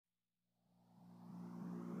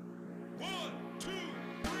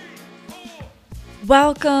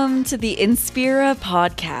Welcome to the Inspira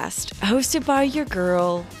podcast, hosted by your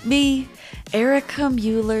girl, me, Erica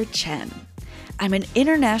Mueller-Chen. I'm an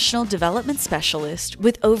international development specialist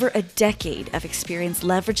with over a decade of experience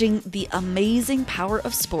leveraging the amazing power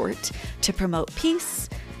of sport to promote peace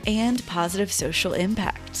and positive social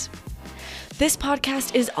impact. This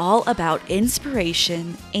podcast is all about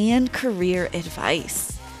inspiration and career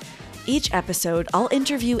advice. Each episode, I'll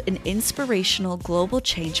interview an inspirational global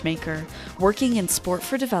changemaker working in sport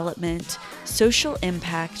for development, social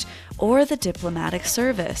impact, or the diplomatic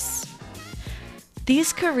service.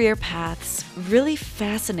 These career paths really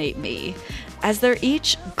fascinate me as they're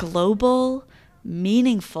each global,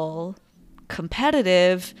 meaningful,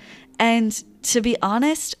 competitive, and, to be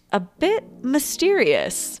honest, a bit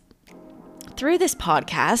mysterious. Through this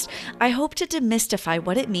podcast, I hope to demystify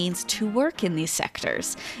what it means to work in these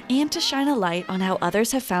sectors and to shine a light on how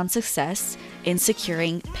others have found success in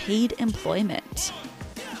securing paid employment.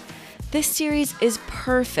 This series is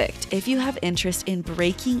perfect if you have interest in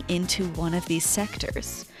breaking into one of these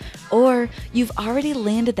sectors, or you've already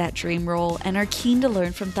landed that dream role and are keen to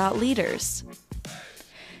learn from thought leaders.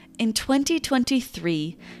 In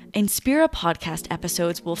 2023, Inspira podcast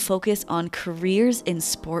episodes will focus on careers in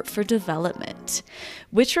sport for development,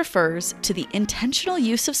 which refers to the intentional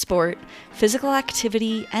use of sport, physical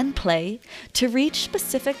activity, and play to reach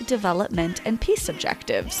specific development and peace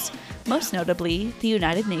objectives, most notably the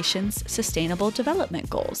United Nations Sustainable Development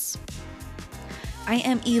Goals. I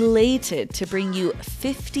am elated to bring you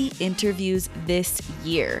 50 interviews this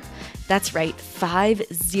year. That's right,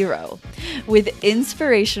 50, with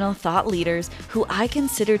inspirational thought leaders who I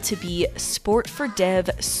consider to be sport for dev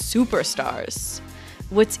superstars.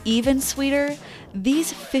 What's even sweeter,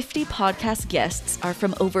 these 50 podcast guests are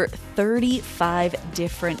from over 35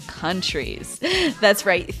 different countries. That's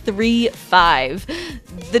right, 35.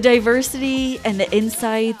 The diversity and the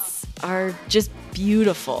insights are just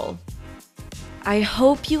beautiful. I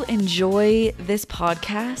hope you enjoy this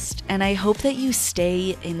podcast, and I hope that you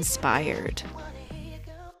stay inspired.